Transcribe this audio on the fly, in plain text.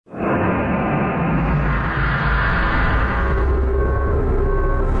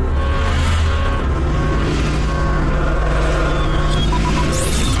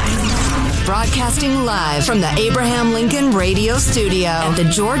Broadcasting live from the Abraham Lincoln Radio Studio at the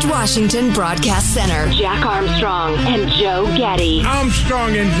George Washington Broadcast Center. Jack Armstrong and Joe Getty.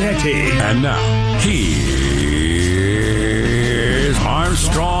 Armstrong and Getty. And now, here's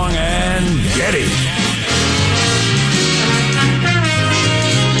Armstrong and Getty.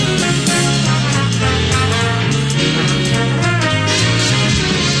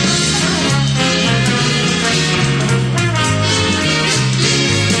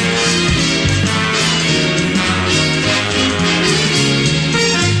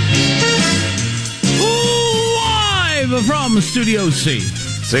 From Studio C.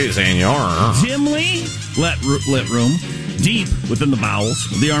 Si, senor. Dimly lit room, deep within the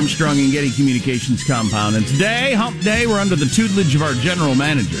bowels of the Armstrong and Getty Communications compound. And today, hump day, we're under the tutelage of our general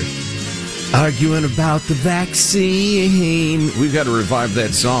manager. Arguing about the vaccine. We've got to revive that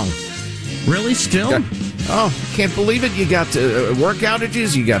song. Really? Still? Can't believe it. You got work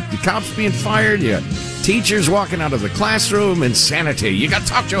outages. You got the cops being fired. You got teachers walking out of the classroom. Insanity. You got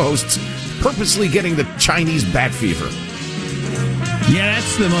talk show hosts purposely getting the Chinese bat fever. Yeah,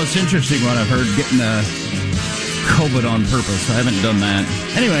 that's the most interesting one I've heard, getting COVID on purpose. I haven't done that.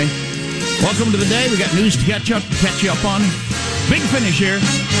 Anyway, welcome to the day. We got news to catch you up on. Big finish here.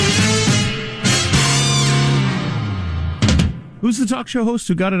 Who's the talk show host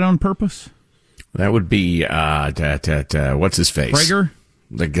who got it on purpose? That would be, what's his face? Prager?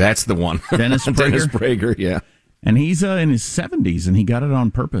 That's the one. Dennis Prager? Dennis Prager, yeah. And he's in his 70s, and he got it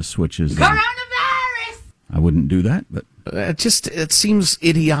on purpose, which is... Coronavirus! I wouldn't do that, but... It seems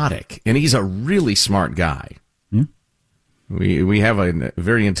idiotic, and he's a really smart guy. Yeah. We have a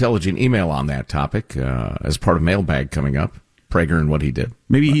very intelligent email on that topic as part of Mailbag coming up, Prager and what he did.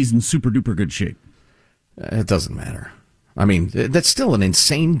 Maybe he's in super-duper good shape. It doesn't matter. I mean, that's still an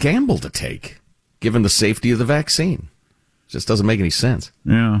insane gamble to take, given the safety of the vaccine. It just doesn't make any sense.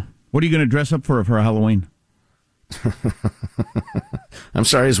 Yeah. What are you going to dress up for Halloween? I'm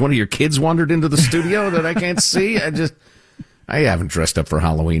sorry, has one of your kids wandered into the studio that I can't see? I haven't dressed up for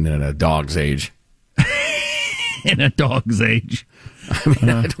Halloween in a dog's age. In a dog's age. I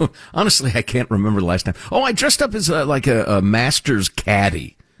mean, honestly, I can't remember the last time. Oh, I dressed up as like a master's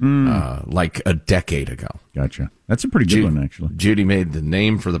caddy like a decade ago. Gotcha. That's a pretty good one, actually. Judy made the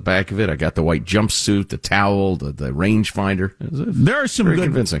name for the back of it. I got the white jumpsuit, the towel, the rangefinder. There are some good,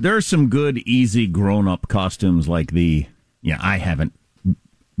 convincing. There are some good, easy, grown-up costumes like the... Yeah, I haven't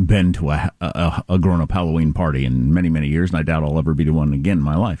been to a grown-up Halloween party in many, many years, and I doubt I'll ever be to one again in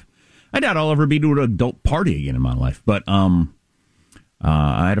my life. I doubt I'll ever be to an adult party again in my life. But I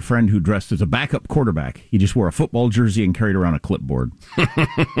had a friend who dressed as a backup quarterback. He just wore a football jersey and carried around a clipboard.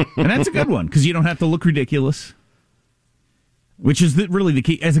 And that's a good one, because you don't have to look ridiculous, which is really the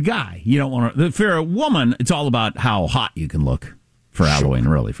key. As a guy, you don't want to... For a woman, it's all about how hot you can look for Halloween,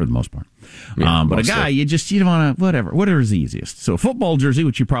 really, for the most part. Yeah, but a guy, you don't want to... Whatever is the easiest. So a football jersey,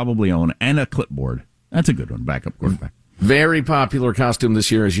 which you probably own, and a clipboard. That's a good one, backup quarterback. Very popular costume this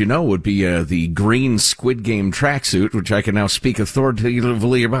year, as you know, would be the green Squid Game tracksuit, which I can now speak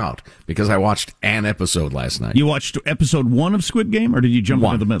authoritatively about, because I watched an episode last night. You watched episode 1 of Squid Game, or did you jump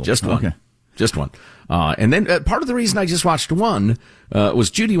into the middle? Just one. Okay. Just one. And then part of the reason I just watched one was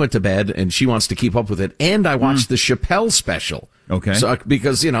Judy went to bed, and she wants to keep up with it, and I watched the Chappelle special. Okay. So,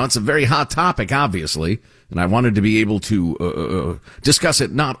 because, it's a very hot topic, obviously, and I wanted to be able to discuss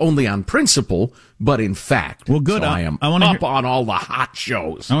it not only on principle, but in fact. Well, good. So I am on all the hot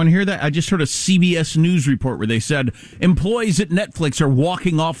shows. I want to hear that. I just heard a CBS News report where they said employees at Netflix are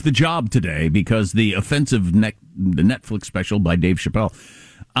walking off the job today because the offensive the Netflix special by Dave Chappelle.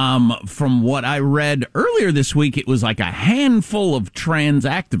 From what I read earlier this week, it was like a handful of trans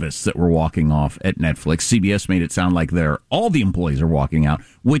activists that were walking off at Netflix. CBS made it sound like all the employees are walking out.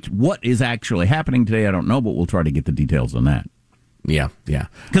 What is actually happening today, I don't know, but we'll try to get the details on that. Yeah.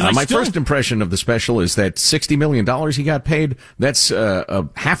 My first impression of the special is that $60 million he got paid, that's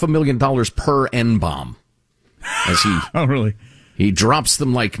 $500,000 per N-bomb. As he... Oh, really? He drops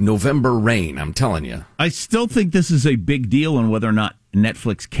them like November rain, I'm telling you. I still think this is a big deal on whether or not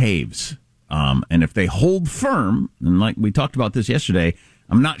Netflix caves. And if they hold firm, and like we talked about this yesterday,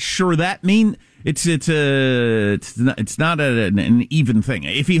 I'm not sure that means it's not an even thing.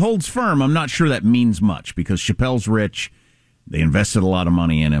 If he holds firm, I'm not sure that means much, because Chappelle's rich. They invested a lot of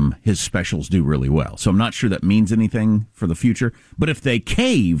money in him. His specials do really well. So I'm not sure that means anything for the future. But if they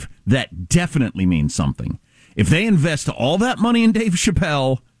cave, that definitely means something. If they invest all that money in Dave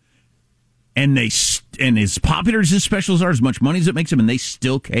Chappelle, and as popular as his specials are, as much money as it makes him, and they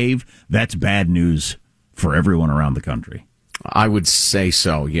still cave, that's bad news for everyone around the country. I would say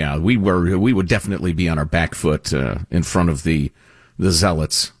so, yeah. We would definitely be on our back foot in front of the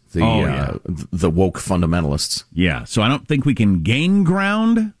zealots the woke fundamentalists. Yeah, so I don't think we can gain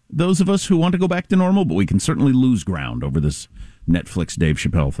ground, those of us who want to go back to normal, but we can certainly lose ground over this Netflix Dave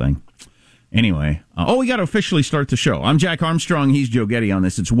Chappelle thing. Anyway, we got to officially start the show. I'm Jack Armstrong. He's Joe Getty on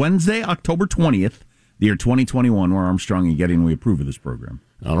this. It's Wednesday, October 20th, the year 2021. We're Armstrong and Getty, and we approve of this program.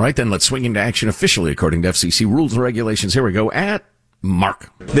 All right, then let's swing into action officially according to FCC rules and regulations. Here we go at Mark.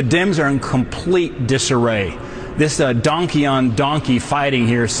 The Dems are in complete disarray. This donkey-on-donkey fighting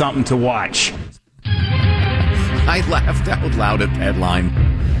here is something to watch. I laughed out loud at that line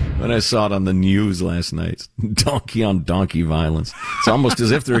when I saw it on the news last night. Donkey-on-donkey violence. It's almost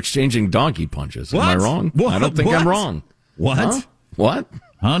as if they're exchanging donkey punches. What? Am I wrong? What? I don't think I'm wrong. What? Huh? What?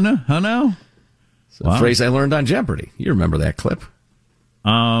 Huh, no? It's a phrase I learned on Jeopardy. You remember that clip.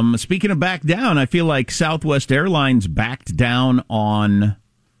 Speaking of back down, I feel like Southwest Airlines backed down on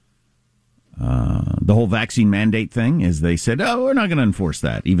the whole vaccine mandate thing, as they said, we're not going to enforce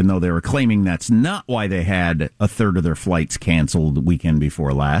that, even though they were claiming that's not why they had a third of their flights canceled the weekend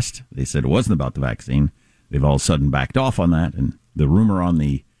before last. They said it wasn't about the vaccine. They've all of a sudden backed off on that, and the rumor on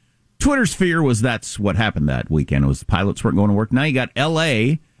the Twitter sphere was that's what happened that weekend, was the pilots weren't going to work. Now you got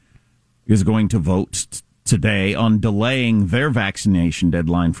L.A. is going to vote today on delaying their vaccination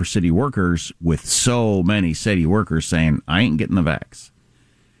deadline for city workers, with so many city workers saying, I ain't getting the vax.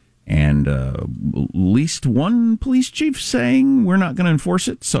 And at least one police chief saying we're not going to enforce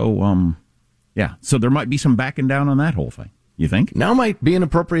it. So, so there might be some backing down on that whole thing. You think? Now might be an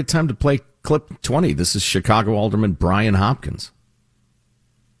appropriate time to play clip 20. This is Chicago Alderman Brian Hopkins.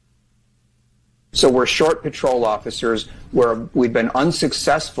 So we're short patrol officers, where we've been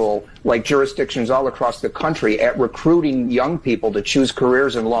unsuccessful, like jurisdictions all across the country, at recruiting young people to choose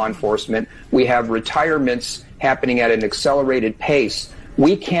careers in law enforcement. We have retirements happening at an accelerated pace.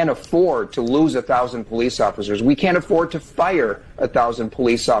 We can't afford to lose 1,000 police officers. We can't afford to fire 1,000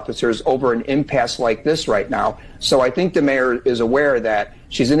 police officers over an impasse like this right now. So I think the mayor is aware that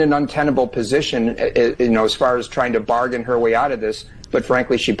she's in an untenable position, as far as trying to bargain her way out of this. But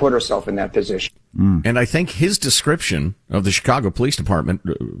frankly, she put herself in that position. And I think his description of the Chicago Police Department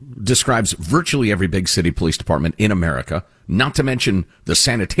describes virtually every big city police department in America, not to mention the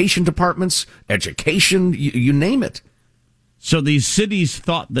sanitation departments, education, you name it. So these cities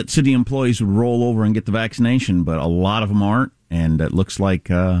thought that city employees would roll over and get the vaccination, but a lot of them aren't, and it looks like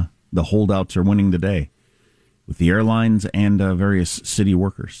the holdouts are winning the day with the airlines and various city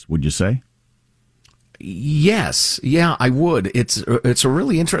workers, would you say? Yes. Yeah, I would. It's a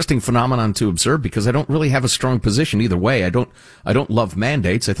really interesting phenomenon to observe, because I don't really have a strong position either way. I don't love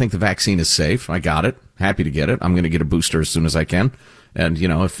mandates. I think the vaccine is safe. I got it. Happy to get it. I'm going to get a booster as soon as I can. And,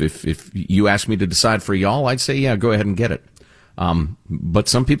 if you ask me to decide for y'all, I'd say, yeah, go ahead and get it. But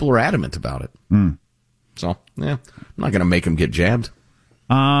some people are adamant about it. So, I'm not going to make them get jabbed.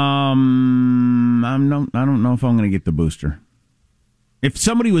 I don't know if I'm going to get the booster. If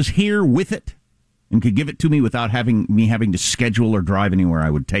somebody was here with it and could give it to me without having to schedule or drive anywhere, I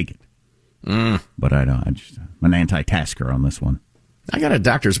would take it. But I don't. I'm an anti-tasker on this one. I got a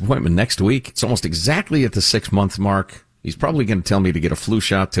doctor's appointment next week. It's almost exactly at the 6-month mark. He's probably going to tell me to get a flu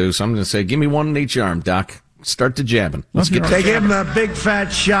shot too. So I'm going to say, give me one in each arm, Doc. Start the jabbing. They give him a big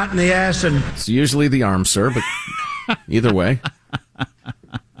fat shot in the ass, and it's usually the arm, sir, but either way.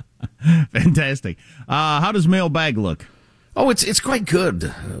 Fantastic. How does mailbag look? Oh, it's quite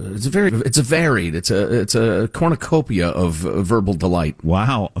good. It's varied. It's a cornucopia of verbal delight.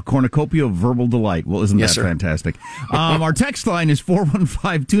 Wow, a cornucopia of verbal delight. Well, isn't that fantastic? Our text line is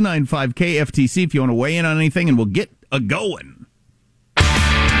 415-295-KFTC if you want to weigh in on anything, and we'll get a going.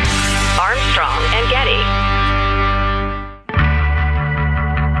 Armstrong and Getty.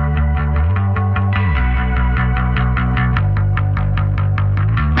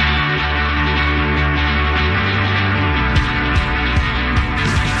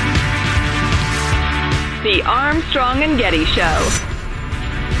 The Armstrong and Getty Show.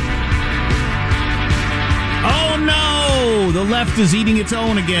 Oh no! The left is eating its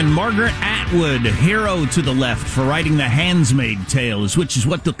own again. Margaret Atwood, hero to the left for writing The Handmaid's Tale, which is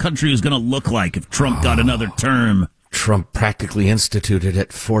what the country is going to look like if Trump got another term. Trump practically instituted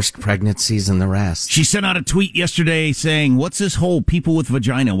it, forced pregnancies and the rest. She sent out a tweet yesterday saying, what's this whole people with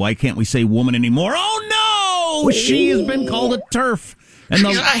vagina? Why can't we say woman anymore? Oh no! She has been called a TERF. And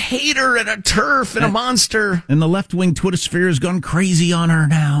she's a hater and a TERF and a monster. And the left-wing Twitter sphere has gone crazy on her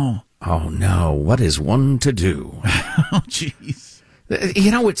now. Oh, no. What is one to do? Oh, jeez.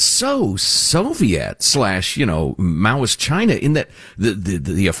 It's so Soviet / Maoist China in that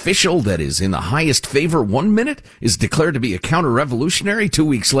the official that is in the highest favor 1 minute is declared to be a counter-revolutionary 2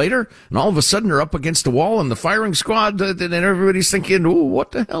 weeks later, and all of a sudden they're up against the wall and the firing squad, and everybody's thinking, "Ooh,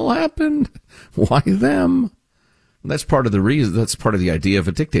 what the hell happened? Why them?" That's part of the reason. That's part of the idea of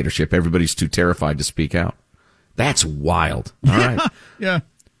a dictatorship. Everybody's too terrified to speak out. That's wild. All right. Yeah.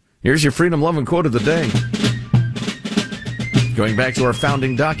 Here's your freedom-loving quote of the day. Going back to our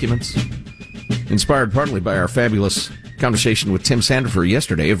founding documents, inspired partly by our fabulous conversation with Tim Sandifer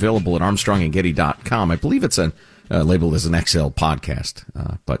yesterday, available at armstrongandgetty.com. I believe it's labeled as an XL podcast.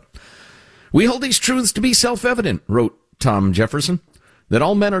 But we hold these truths to be self-evident, wrote Tom Jefferson, that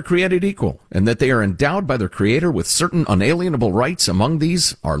all men are created equal, and that they are endowed by their Creator with certain unalienable rights. Among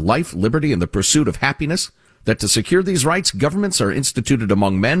these are life, liberty, and the pursuit of happiness. That to secure these rights, governments are instituted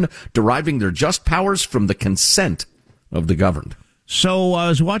among men, deriving their just powers from the consent of the governed. So I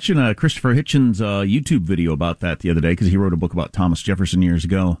was watching Christopher Hitchens' YouTube video about that the other day, because he wrote a book about Thomas Jefferson years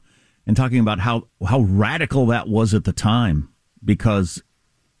ago, and talking about how radical that was at the time, because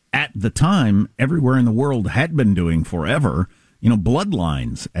at the time, everywhere in the world had been doing forever,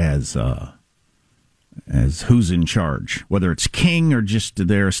 bloodlines as who's in charge, whether it's king or just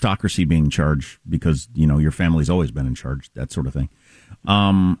the aristocracy being charged, because your family's always been in charge, that sort of thing.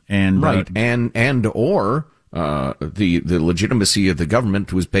 The legitimacy of the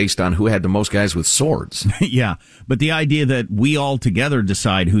government was based on who had the most guys with swords. Yeah, but the idea that we all together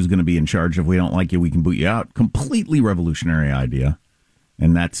decide who's going to be in charge. If we don't like you, we can boot you out. Completely revolutionary idea,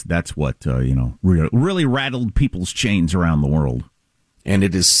 and that's what really rattled people's chains around the world. And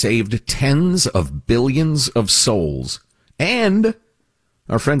it has saved tens of billions of souls. And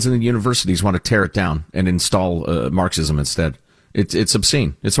our friends in the universities want to tear it down and install Marxism instead. It's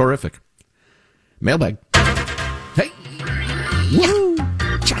obscene. It's horrific. Mailbag. Hey. Woo.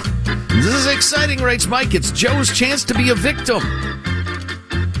 This is exciting, writes Mike. It's Joe's chance to be a victim.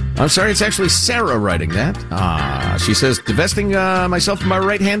 I'm sorry, it's actually Sarah writing that. She says, divesting myself of my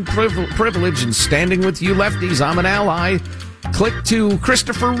right-hand privilege and standing with you lefties, I'm an ally. Click to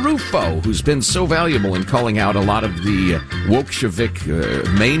Christopher Rufo, who's been so valuable in calling out a lot of the Bolshevik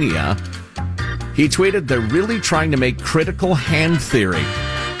mania. He tweeted, they're really trying to make critical hand theory.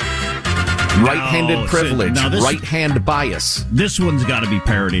 Right-handed privilege, right-hand bias. This one's got to be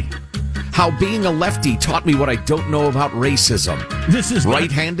parody. How being a lefty taught me what I don't know about racism. This is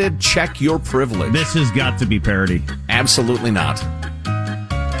right-handed, check your privilege. This has got to be parody. Absolutely not.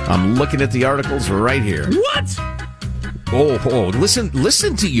 I'm looking at the articles right here. What? Oh,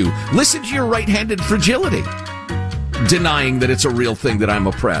 listen to you. Listen to your right-handed fragility. Denying that it's a real thing that I'm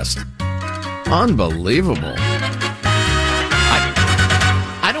oppressed. Unbelievable.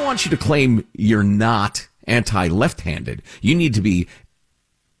 I don't want you to claim you're not anti-left-handed. You need to be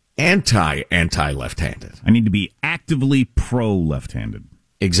anti-left-handed. I need to be actively pro-left-handed.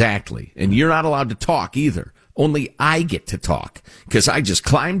 Exactly. And you're not allowed to talk either. Only I get to talk, because I just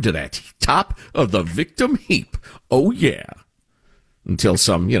climbed to that top of the victim heap. Oh, yeah. Until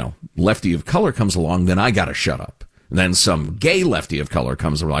some, lefty of color comes along, then I got to shut up. And then some gay lefty of color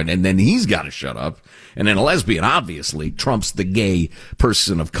comes along, and then he's got to shut up. And then a lesbian, obviously, trumps the gay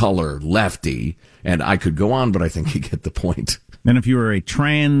person of color lefty. And I could go on, but I think you get the point. And if you were a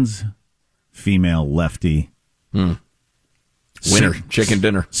trans female lefty, winner, chicken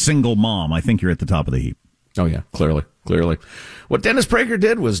dinner, single mom, I think you're at the top of the heap. Oh, yeah, clearly. What Dennis Prager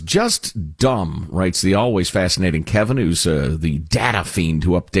did was just dumb, writes the always fascinating Kevin, who's the data fiend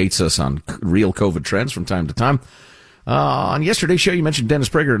who updates us on real COVID trends from time to time. On yesterday's show, you mentioned Dennis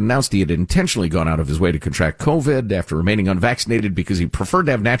Prager announced he had intentionally gone out of his way to contract COVID after remaining unvaccinated because he preferred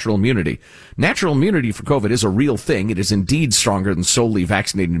to have natural immunity. Natural immunity for COVID is a real thing. It is indeed stronger than solely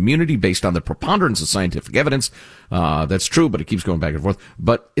vaccinated immunity based on the preponderance of scientific evidence. That's true, but it keeps going back and forth.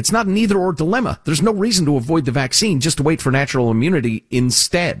 But it's not an either-or dilemma. There's no reason to avoid the vaccine just to wait for natural immunity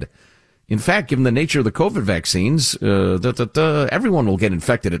instead. In fact, given the nature of the COVID vaccines, everyone will get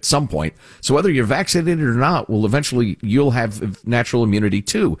infected at some point. So whether you're vaccinated or not, you'll have natural immunity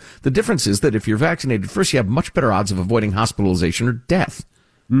too. The difference is that if you're vaccinated first, you have much better odds of avoiding hospitalization or death.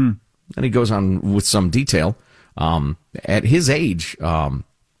 And he goes on with some detail. At his age,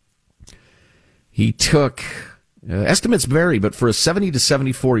 he took... estimates vary, but for a 70 to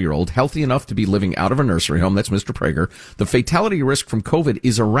 74-year-old healthy enough to be living out of a nursery home, that's Mr. Prager, the fatality risk from COVID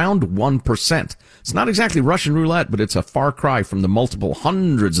is around 1%. It's not exactly Russian roulette, but it's a far cry from the multiple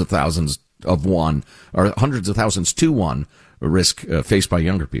hundreds of thousands to one risk faced by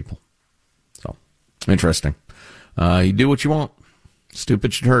younger people. So, interesting. You do what you want.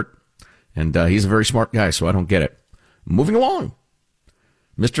 Stupid should hurt. And he's a very smart guy, so I don't get it. Moving along.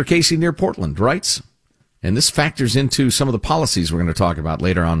 Mr. Casey near Portland writes, and this factors into some of the policies we're going to talk about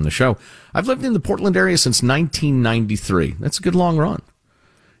later on in the show. I've lived in the Portland area since 1993. That's a good long run.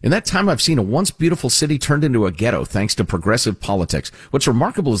 In that time, I've seen a once beautiful city turned into a ghetto thanks to progressive politics. What's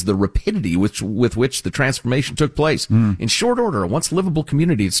remarkable is the rapidity with which the transformation took place. In short order, a once livable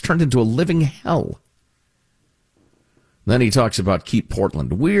community has turned into a living hell. Then he talks about keep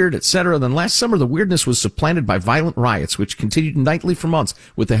Portland weird, etc. Then last summer, the weirdness was supplanted by violent riots, which continued nightly for months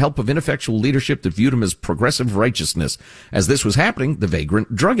with the help of ineffectual leadership that viewed him as progressive righteousness. As this was happening, the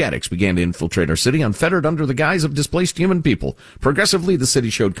vagrant drug addicts began to infiltrate our city, unfettered under the guise of displaced human people. Progressively, the city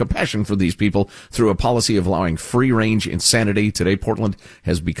showed compassion for these people through a policy of allowing free-range insanity. Today, Portland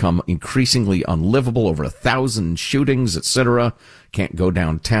has become increasingly unlivable, over 1,000 shootings, etc. Can't go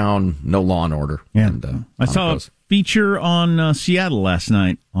downtown, no law and order. Yeah. And, I saw a feature on Seattle last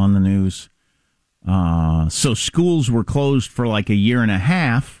night on the news. So schools were closed for like a year and a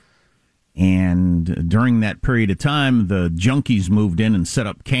half, and during that period of time, the junkies moved in and set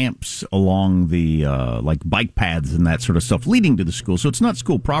up camps along the like bike paths and that sort of stuff leading to the school. So it's not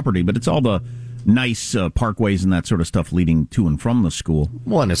school property, but it's all the nice parkways and that sort of stuff leading to and from the school.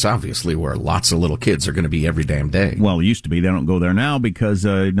 Well, and it's obviously where lots of little kids are going to be every damn day. Well, it used to be. They don't go there now because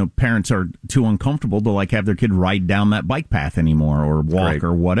parents are too uncomfortable to like have their kid ride down that bike path anymore or walk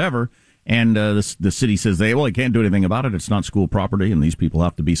or whatever. And the city says they can't do anything about it. It's not school property, and these people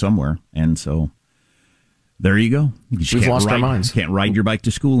have to be somewhere. And so there you go. We've lost our minds. Can't ride your bike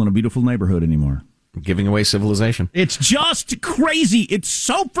to school in a beautiful neighborhood anymore. Giving away civilization. It's just crazy. It's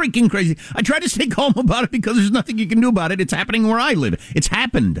so freaking crazy. I try to stay calm about it because there's nothing you can do about it. It's happening where I live. It's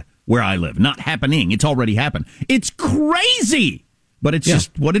happened where I live. Not happening. It's already happened. It's crazy. But it's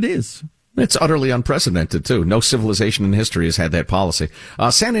just what it is. It's utterly unprecedented, too. No civilization in history has had that policy.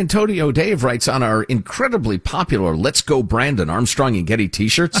 San Antonio Dave writes on our incredibly popular Let's Go Brandon Armstrong and Getty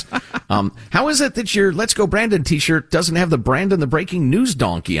t-shirts. How is it that your Let's Go Brandon t-shirt doesn't have the Brandon the Breaking News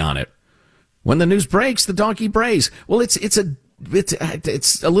donkey on it? When the news breaks, the donkey brays. Well, it's a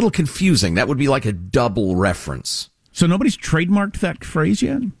little confusing. That would be like a double reference. So nobody's trademarked that phrase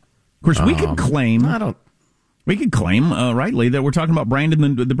yet? Of course, we could claim. We could claim rightly that we're talking about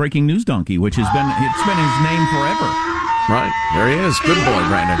Brandon the Breaking News donkey, which it's been his name forever. Right, there he is. Good boy,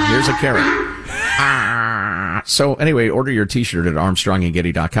 Brandon. Here's a carrot. So anyway, order your T-shirt at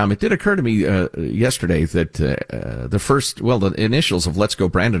ArmstrongandGetty.com. It did occur to me yesterday that the initials of Let's Go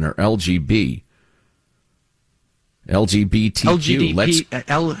Brandon are LGB. LGBTQ.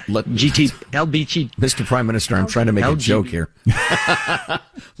 LBT. Mr. Prime Minister, I'm trying to make a joke here.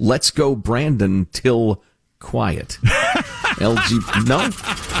 Let's go Brandon till quiet. LG. No?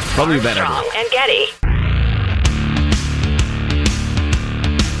 Probably better. Armstrong and Getty.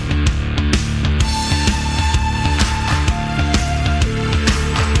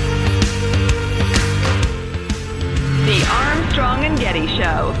 The Armstrong and Getty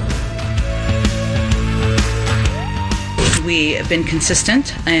Show. We have been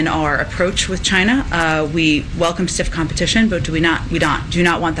consistent in our approach with China. We welcome stiff competition, but do not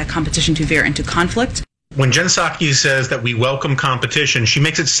want that competition to veer into conflict. When Jen Psaki says that we welcome competition, she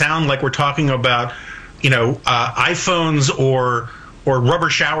makes it sound like we're talking about, iPhones or rubber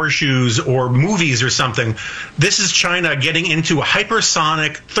shower shoes or movies or something. This is China getting into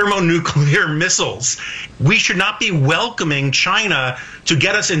hypersonic thermonuclear missiles. We should not be welcoming China to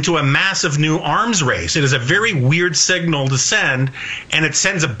get us into a massive new arms race. It is a very weird signal to send, and it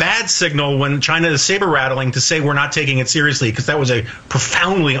sends a bad signal when China is saber-rattling to say we're not taking it seriously, because that was a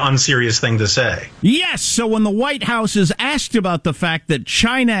profoundly unserious thing to say. Yes, so when the White House is asked about the fact that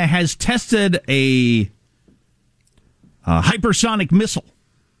China has tested a hypersonic missile,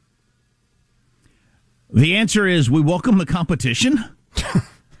 the answer is we welcome the competition.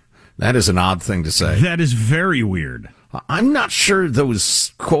 That is an odd thing to say. That is very weird. I'm not sure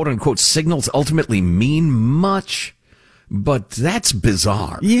those quote-unquote signals ultimately mean much, but that's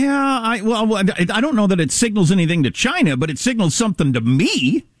bizarre. Yeah, I don't know that it signals anything to China, but it signals something to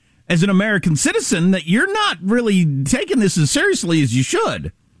me as an American citizen that you're not really taking this as seriously as you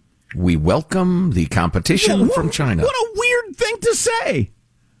should. We welcome the competition from China. What a weird thing to say.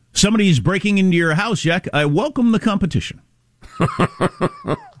 Somebody's breaking into your house, Jack. I welcome the competition.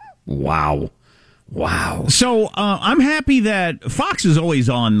 Wow. So I'm happy that Fox is always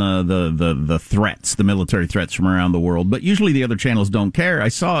on the threats, the military threats from around the world, but usually the other channels don't care. I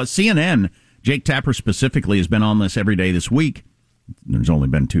saw CNN, Jake Tapper specifically, has been on this every day this week. There's only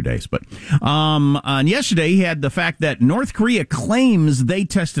been 2 days, but on yesterday he had the fact that North Korea claims they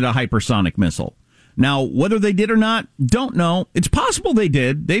tested a hypersonic missile. Now, whether they did or not, don't know. It's possible they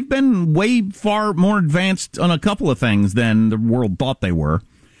did. They've been way far more advanced on a couple of things than the world thought they were.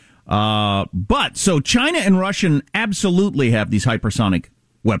 But so China and Russia absolutely have these hypersonic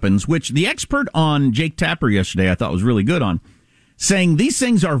weapons, which the expert on Jake Tapper yesterday I thought was really good on, saying these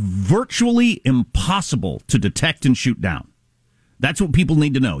things are virtually impossible to detect and shoot down. That's what people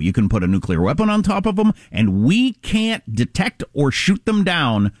need to know. You can put a nuclear weapon on top of them, and we can't detect or shoot them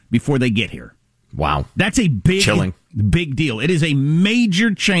down before they get here. Wow. That's a big deal. It is a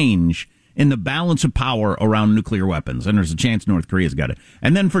major change in the balance of power around nuclear weapons, and there's a chance North Korea's got it.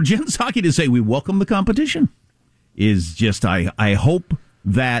 And then for Jen Psaki to say we welcome the competition is just, I hope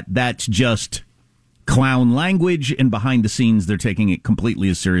that that's just clown language, and behind the scenes they're taking it completely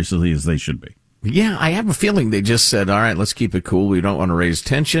as seriously as they should be. Yeah, I have a feeling they just said, all right, let's keep it cool. We don't want to raise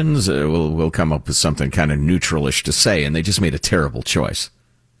tensions. We'll come up with something kind of neutralish to say, and they just made a terrible choice.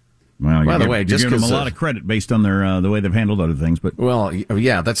 Well, by the way, just give them a lot of credit based on their the way they've handled other things. But well,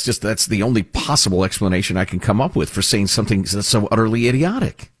 yeah, that's the only possible explanation I can come up with for saying something that's so utterly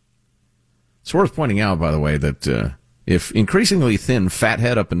idiotic. It's worth pointing out, by the way, that if increasingly thin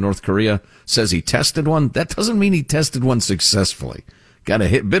fathead up in North Korea says he tested one, that doesn't mean he tested one successfully. Got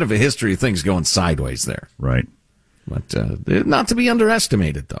a bit of a history of things going sideways there. Right. But not to be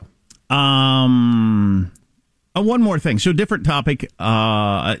underestimated, though. One more thing. So different topic.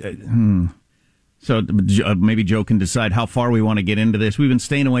 So maybe Joe can decide how far we want to get into this. We've been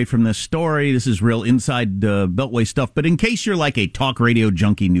staying away from this story. This is real inside Beltway stuff. But in case you're like a talk radio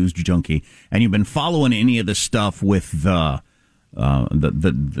junkie, news junkie, and you've been following any of this stuff with the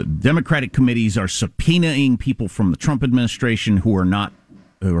Democratic committees are subpoenaing people from the Trump administration who are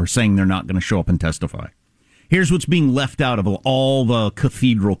saying they're not going to show up and testify. Here's what's being left out of all the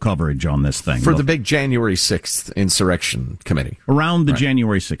cathedral coverage on this thing. For the big January 6th insurrection committee. Around the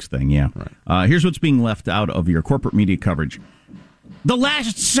January 6th thing, yeah. Right. Here's what's being left out of your corporate media coverage. The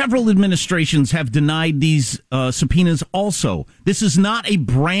last several administrations have denied these subpoenas also. This is not a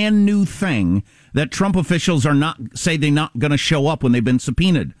brand new thing that Trump officials they're not going to show up when they've been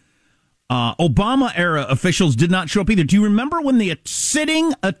subpoenaed. Obama-era officials did not show up either. Do you remember when the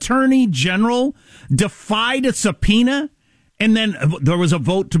sitting attorney general defied a subpoena, and then there was a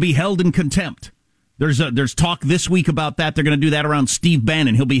vote to be held in contempt? There's talk this week about that. They're going to do that around Steve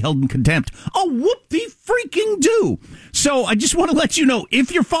Bannon. He'll be held in contempt. Oh, whoop-de-freaking-do. So I just want to let you know,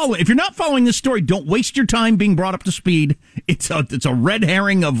 if you're not following this story, don't waste your time being brought up to speed. It's a red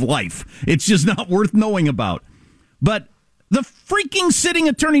herring of life. It's just not worth knowing about. But the freaking sitting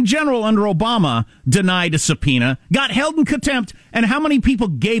attorney general under Obama denied a subpoena, got held in contempt, and how many people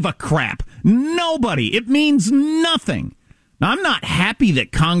gave a crap? Nobody. It means nothing. Now, I'm not happy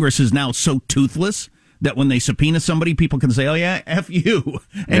that Congress is now so toothless that when they subpoena somebody, people can say, oh, yeah, F you.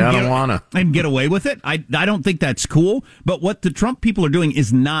 And I don't want to. And get away with it. I don't think that's cool. But what the Trump people are doing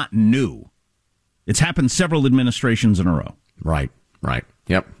is not new. It's happened several administrations in a row. Right.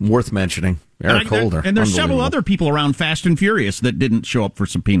 Yep, worth mentioning. Eric Holder. And there's several other people around Fast and Furious that didn't show up for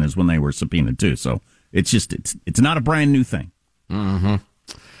subpoenas when they were subpoenaed, too. So it's not a brand new thing. Mm-hmm.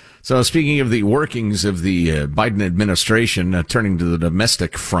 So speaking of the workings of the Biden administration, turning to the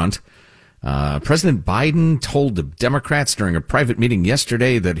domestic front, President Biden told the Democrats during a private meeting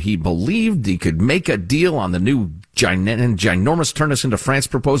yesterday that he believed he could make a deal on the new ginormous turn us into France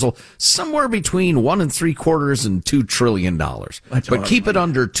proposal somewhere between $1 3/4 and $2 trillion, but keep it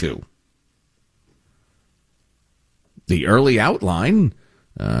under $2. The early outline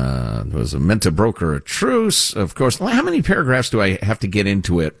was meant to broker a truce. Of course, how many paragraphs do I have to get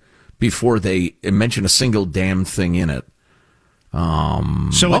into it before they mention a single damn thing in it?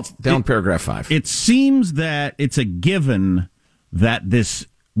 Paragraph 5. It seems that it's a given that this,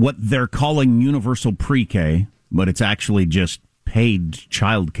 what they're calling universal pre-K, but it's actually just paid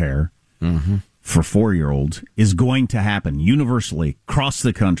childcare for 4-year-olds, is going to happen universally across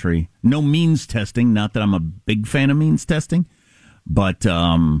the country. No means testing. Not that I'm a big fan of means testing, but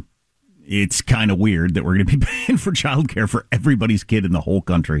it's kind of weird that we're going to be paying for childcare for everybody's kid in the whole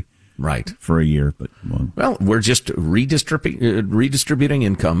country. Right. For a year. But well, we're just redistributing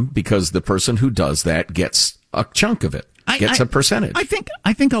income because the person who does that gets a chunk of it, gets a percentage.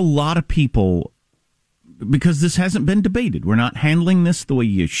 I think a lot of people, because this hasn't been debated, we're not handling this the way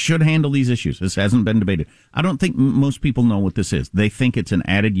you should handle these issues. This hasn't been debated. I don't think most people know what this is. They think it's an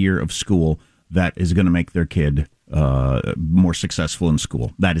added year of school that is going to make their kid more successful in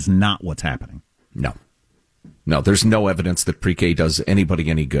school. That is not what's happening. No, there's no evidence that pre-K does anybody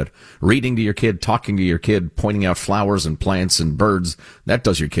any good. Reading to your kid, talking to your kid, pointing out flowers and plants and birds, that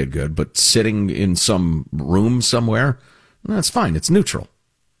does your kid good. But sitting in some room somewhere, that's fine. It's neutral.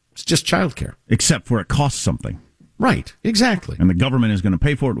 It's just childcare. Except for it costs something. Right, exactly. And the government is going to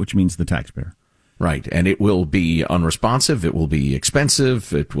pay for it, which means the taxpayer. Right, and it will be unresponsive. It will be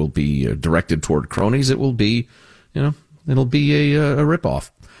expensive. It will be directed toward cronies. It will be, it'll be a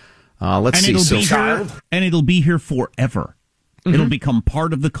ripoff. Let's see. And it'll be here forever. Mm-hmm. It'll become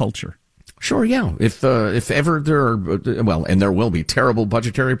part of the culture. Sure, yeah. If ever there are, and there will be terrible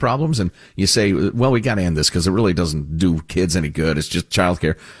budgetary problems, and you say, well, we got to end this because it really doesn't do kids any good. It's just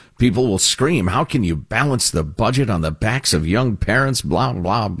childcare. People will scream, how can you balance the budget on the backs of young parents? Blah,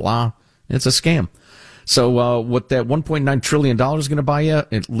 blah, blah. It's a scam. So what that $1.9 trillion is going to buy you,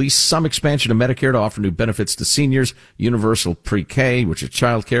 at least some expansion of Medicare to offer new benefits to seniors, universal pre-K, which is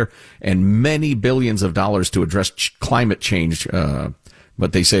childcare, and many billions of dollars to address climate change.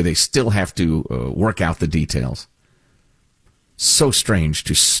 But they say they still have to work out the details. So strange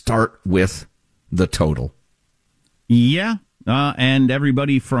to start with the total. Yeah, and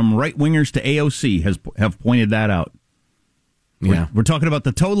everybody from right-wingers to AOC have pointed that out. Yeah, we're talking about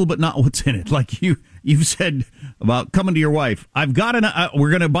the total, but not what's in it. Like you've said about coming to your wife. I've got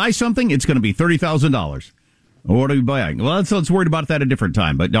we're going to buy something. It's going to be $30,000. What are we buying? Well, let's worry about that a different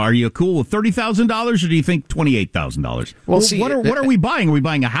time. But are you cool with $30,000, or do you think $28,000? Well, see, what are we buying? Are we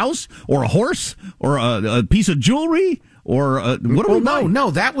buying a house or a horse or a piece of jewelry or what are we buying? No,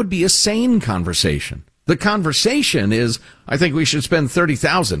 that would be a sane conversation. The conversation is, I think we should spend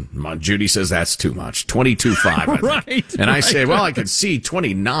 $30,000. Judy says that's too much. 22.5. Right. And I say, well, I could see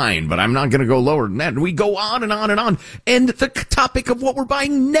 29, but I'm not going to go lower than that. And we go on and on and on. And the topic of what we're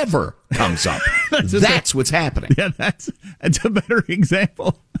buying never comes up. That's what's happening. Yeah, that's a better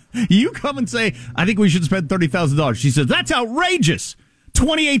example. You come and say, I think we should spend $30,000. She says, that's outrageous.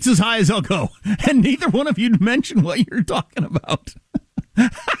 28's as high as I'll go. And neither one of you mention what you're talking about.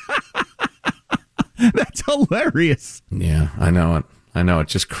 That's hilarious. Yeah, I know it.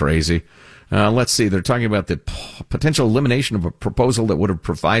 It's just crazy. Let's see. They're talking about the potential elimination of a proposal that would have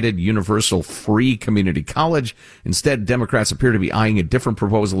provided universal free community college. Instead, Democrats appear to be eyeing a different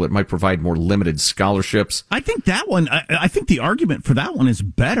proposal that might provide more limited scholarships. I think that one. I think the argument for that one is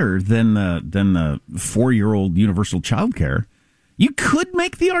better than the 4-year-old universal child care. You could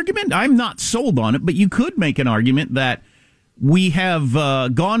make the argument. I'm not sold on it, but you could make an argument that we have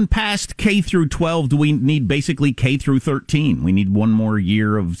gone past K through 12. Do we need basically K through 13? We need one more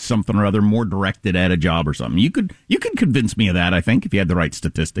year of something or other, more directed at a job or something. You could convince me of that, I think, if you had the right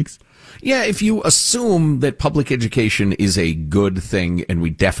statistics. Yeah, if you assume that public education is a good thing, and we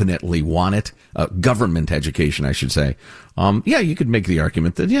definitely want it, government education, I should say. You could make the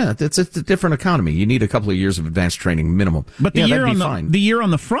argument that, it's a different economy. You need a couple of years of advanced training minimum. But the year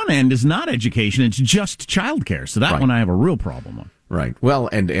on the front end is not education. It's just childcare. So that one I have a real problem on. Right. Well,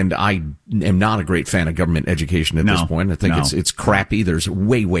 and I am not a great fan of government education at this point. I think it's crappy. There's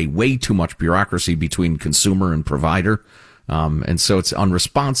way too much bureaucracy between consumer and provider. And so it's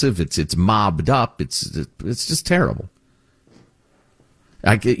unresponsive. It's mobbed up. It's just terrible.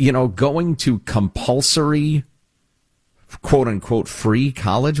 Going to compulsory, quote unquote, free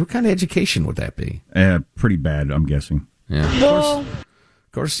college. What kind of education would that be? Pretty bad, I'm guessing. Yeah.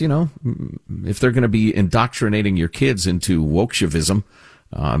 Of course, if they're going to be indoctrinating your kids into wokeshivism,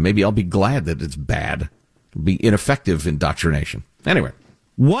 maybe I'll be glad that it's bad. It'll be ineffective indoctrination. Anyway.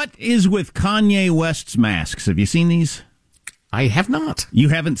 What is with Kanye West's masks? Have you seen these? I have not. You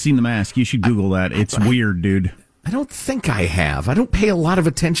haven't seen the mask. You should Google that. It's weird, dude. I don't think I have. I don't pay a lot of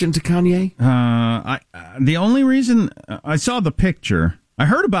attention to Kanye. The only reason I saw the picture, I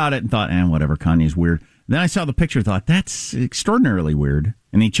heard about it and thought, whatever, Kanye's weird. Then I saw the picture and thought, that's extraordinarily weird.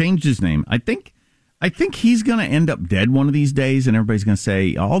 And he changed his name. I think he's going to end up dead one of these days, and everybody's going to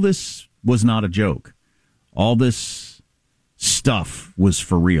say, all this was not a joke. All this stuff was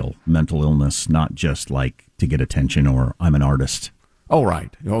for real. Mental illness, not just like to get attention or I'm an artist. Oh,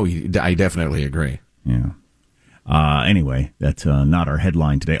 right. Oh, I definitely agree. Yeah. Anyway, that's not our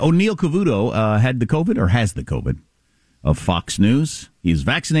headline today. Oh, Neil Cavuto had the COVID or has the COVID of Fox News. He's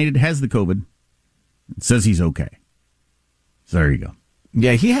vaccinated, has the COVID. Says he's okay. So there you go.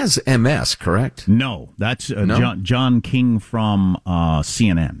 Yeah, he has MS, correct? No, that's John King from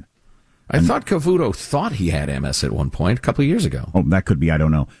CNN. I thought Cavuto thought he had MS at one point, a couple of years ago. Oh, that could be. I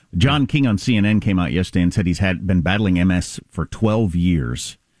don't know. John King on CNN came out yesterday and said he's been battling MS for 12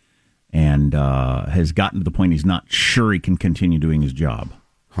 years and has gotten to the point he's not sure he can continue doing his job.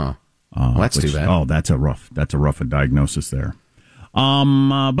 Huh. Well, that's too bad. Oh, that's a rough diagnosis there.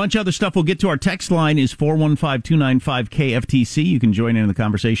 A bunch of other stuff we'll get to. Our text line is 415-295-KFTC. You can join in the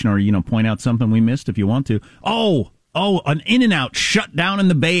conversation or, point out something we missed if you want to. Oh, an In-N-Out shut down in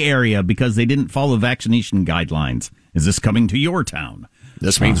the Bay Area because they didn't follow vaccination guidelines. Is this coming to your town?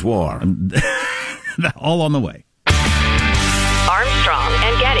 This means war. All on the way. Armstrong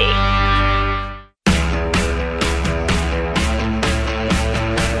and Getty.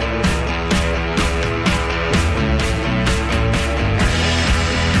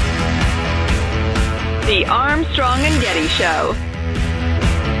 The Armstrong and Getty Show.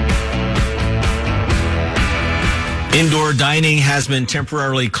 Indoor dining has been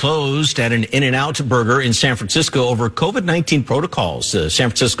temporarily closed at an In-N-Out Burger in San Francisco over COVID-19 protocols. The San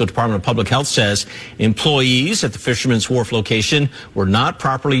Francisco Department of Public Health says employees at the Fisherman's Wharf location were not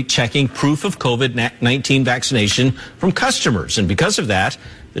properly checking proof of COVID-19 vaccination from customers. And because of that,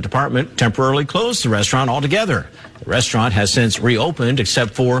 the department temporarily closed the restaurant altogether. The restaurant has since reopened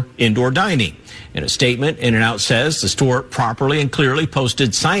except for indoor dining. In a statement, In-N-Out says the store properly and clearly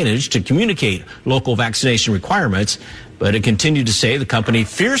posted signage to communicate local vaccination requirements, but it continued to say the company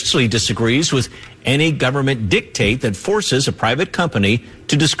fiercely disagrees with any government dictate that forces a private company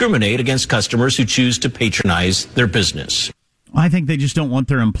to discriminate against customers who choose to patronize their business. I think they just don't want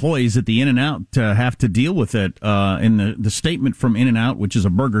their employees at the In-N-Out to have to deal with it. In the statement from In-N-Out, which is a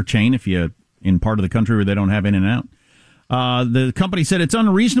burger chain, if you're in part of the country where they don't have In-N-Out, the company said it's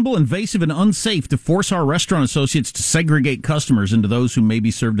unreasonable, invasive, and unsafe to force our restaurant associates to segregate customers into those who may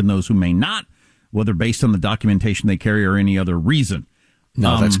be served and those who may not, whether based on the documentation they carry or any other reason.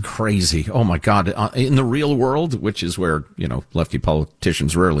 No, that's crazy. Oh, my God. In the real world, which is where, lefty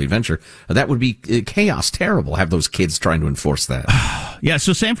politicians rarely venture, that would be chaos, terrible, have those kids trying to enforce that. Yeah,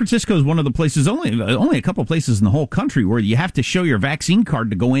 so San Francisco is one of the places, only a couple of places in the whole country where you have to show your vaccine card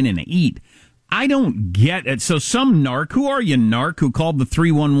to go in and eat. I don't get it. So some narc, who are you, narc, who called the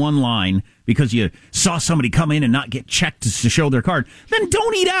 311 line because you saw somebody come in and not get checked to show their card, then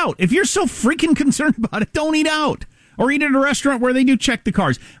don't eat out. If you're so freaking concerned about it, don't eat out. Or eat at a restaurant where they do check the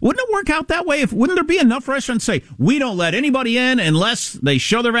cards. Wouldn't it work out that way? Wouldn't there be enough restaurants say, we don't let anybody in unless they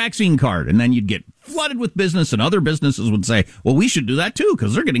show their vaccine card? And then you'd get flooded with business, and other businesses would say, well, we should do that too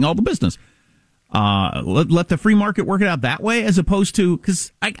because they're getting all the business. Let the free market work it out that way, as opposed to,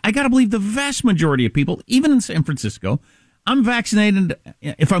 because I got to believe the vast majority of people, even in San Francisco, I'm vaccinated.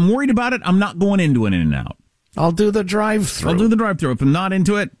 If I'm worried about it, I'm not going into an In-N-Out. I'll do the drive-thru. I'll do the drive-thru. If I'm not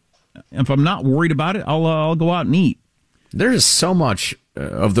into it, if I'm not worried about it, I'll go out and eat. There is so much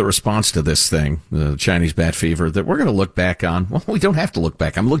of the response to this thing, the Chinese bat fever, that we're going to look back on. Well, we don't have to look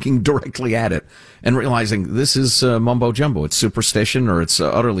back. I'm looking directly at it and realizing this is mumbo-jumbo. It's superstition, or it's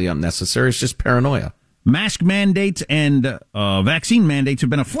utterly unnecessary. It's just paranoia. Mask mandates and vaccine mandates have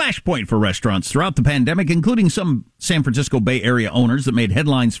been a flashpoint for restaurants throughout the pandemic, including some San Francisco Bay Area owners that made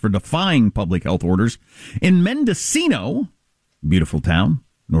headlines for defying public health orders. In Mendocino, beautiful town,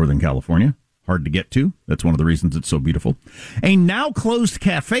 Northern California, hard to get to. That's one of the reasons it's so beautiful. A now closed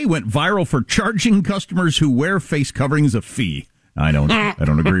cafe went viral for charging customers who wear face coverings a fee. I don't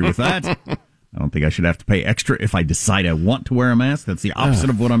agree with that. I don't think I should have to pay extra if I decide I want to wear a mask. That's the opposite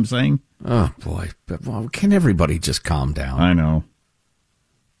of what I'm saying. Oh boy. Well, can everybody just calm down? I know.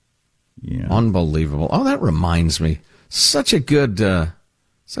 Yeah. Unbelievable. Oh, that reminds me. Such a good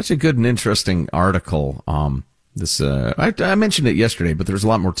and interesting article. I mentioned it yesterday, but there's a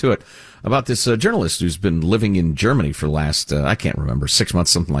lot more to it, about this journalist who's been living in Germany for the last, I can't remember, 6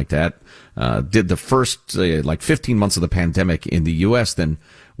 months, something like that. Did the first 15 months of the pandemic in the U.S., then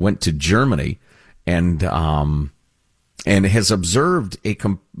went to Germany and has observed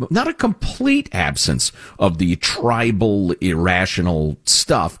not a complete absence of the tribal, irrational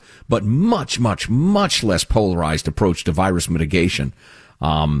stuff, but much, much, much less polarized approach to virus mitigation.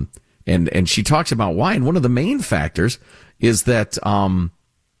 And she talks about why, and one of the main factors is that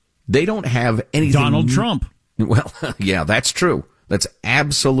they don't have anything. Donald Trump. Well, yeah, that's true. That's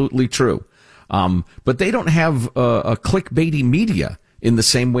absolutely true. But they don't have a clickbaity media in the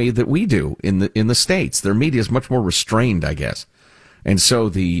same way that we do in the States. Their media is much more restrained, I guess. And so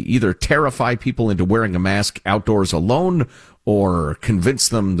they either terrify people into wearing a mask outdoors alone, or convince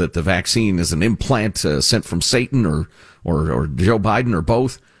them that the vaccine is an implant sent from Satan or Joe Biden, or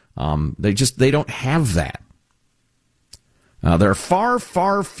both. They don't have that. There are far,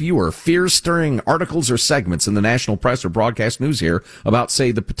 far fewer fear-stirring articles or segments in the national press or broadcast news here about,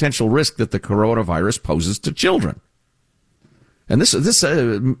 say, the potential risk that the coronavirus poses to children. And this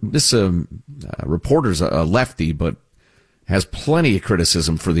reporter's a lefty, but has plenty of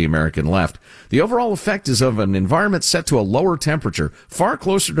criticism for the American left. The overall effect is of an environment set to a lower temperature, far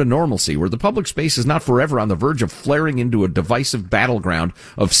closer to normalcy, where the public space is not forever on the verge of flaring into a divisive battleground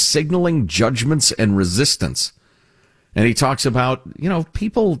of signaling judgments and resistance. And he talks about,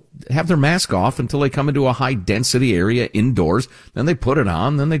 people have their mask off until they come into a high-density area indoors, then they put it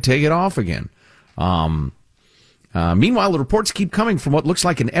on, then they take it off again. Meanwhile, the reports keep coming from what looks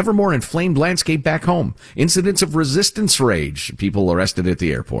like an ever more inflamed landscape back home. Incidents of resistance rage, people arrested at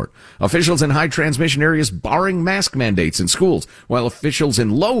the airport. Officials in high transmission areas barring mask mandates in schools, while officials in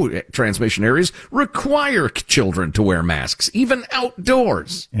low transmission areas require children to wear masks, even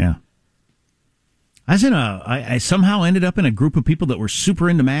outdoors. Yeah. I somehow ended up in a group of people that were super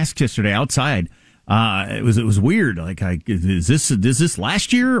into masks yesterday outside. It was weird. Like, is this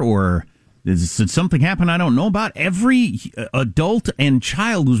last year, or did something happen I don't know about? Every adult and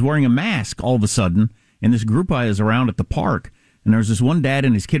child was wearing a mask all of a sudden, and this group I was around at the park. And there's this one dad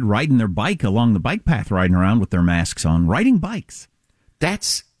and his kid riding their bike along the bike path, riding around with their masks on, riding bikes.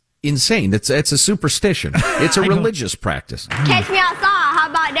 That's insane. It's a superstition. It's a religious practice. Catch me outside. How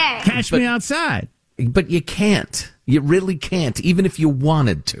about that? Catch me outside. But you can't. You really can't, even if you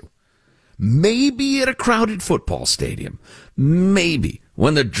wanted to. Maybe at a crowded football stadium. Maybe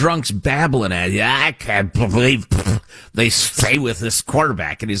when the drunk's babbling at you. I can't believe they stay with this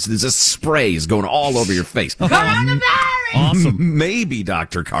quarterback, and there's a spray is going all over your face. Awesome. Maybe,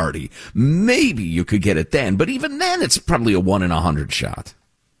 Dr. Cardi. Maybe you could get it then. But even then, it's probably a 1 in 100 shot.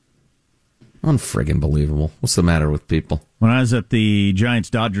 Unfriggin' believable. What's the matter with people? When I was at the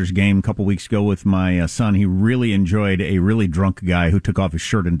Giants-Dodgers game a couple weeks ago with my son, he really enjoyed a really drunk guy who took off his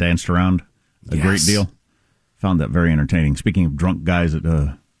shirt and danced around. A great deal. Found that very entertaining. Speaking of drunk guys at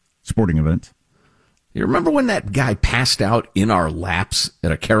sporting events. You remember when that guy passed out in our laps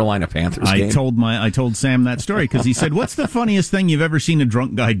at a Carolina Panthers game? I told Sam that story because he said, "What's the funniest thing you've ever seen a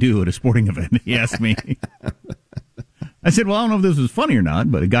drunk guy do at a sporting event?" He asked me. I said, "Well, I don't know if this was funny or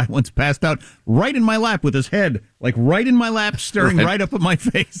not, but a guy once passed out right in my lap with his head, like right in my lap, staring right up at my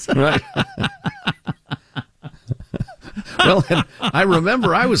face." Right. Well, and I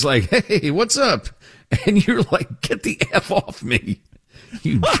remember I was like, "Hey, what's up?" And you're like, "Get the F off me,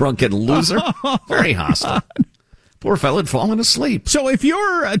 you drunken loser." Very hostile. Poor fella had fallen asleep. So if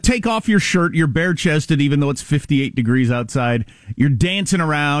you're take off your shirt, you're bare-chested, even though it's 58 degrees outside, you're dancing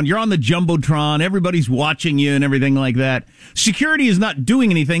around, you're on the Jumbotron, everybody's watching you and everything like that. Security is not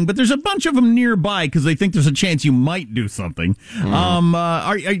doing anything, but there's a bunch of them nearby because they think there's a chance you might do something.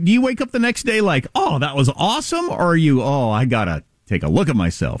 Do you wake up the next day like, "Oh, that was awesome," or are you, "Oh, I gotta take a look at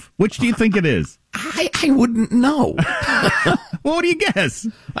myself"? Which do you think it is? I wouldn't know. Well, what do you guess?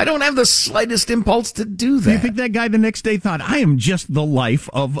 I don't have the slightest impulse to do that. Do you think that guy the next day thought, "I am just the life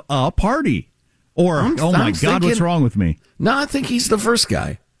of a party"? Or, "Oh my God, what's wrong with me"? No, I think he's the first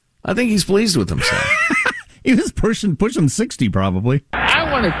guy. I think he's pleased with himself. He was pushing 60 probably.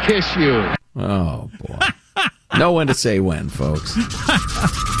 I want to kiss you. Oh, boy. Know when to say when, folks.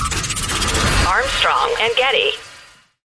 Armstrong and Getty.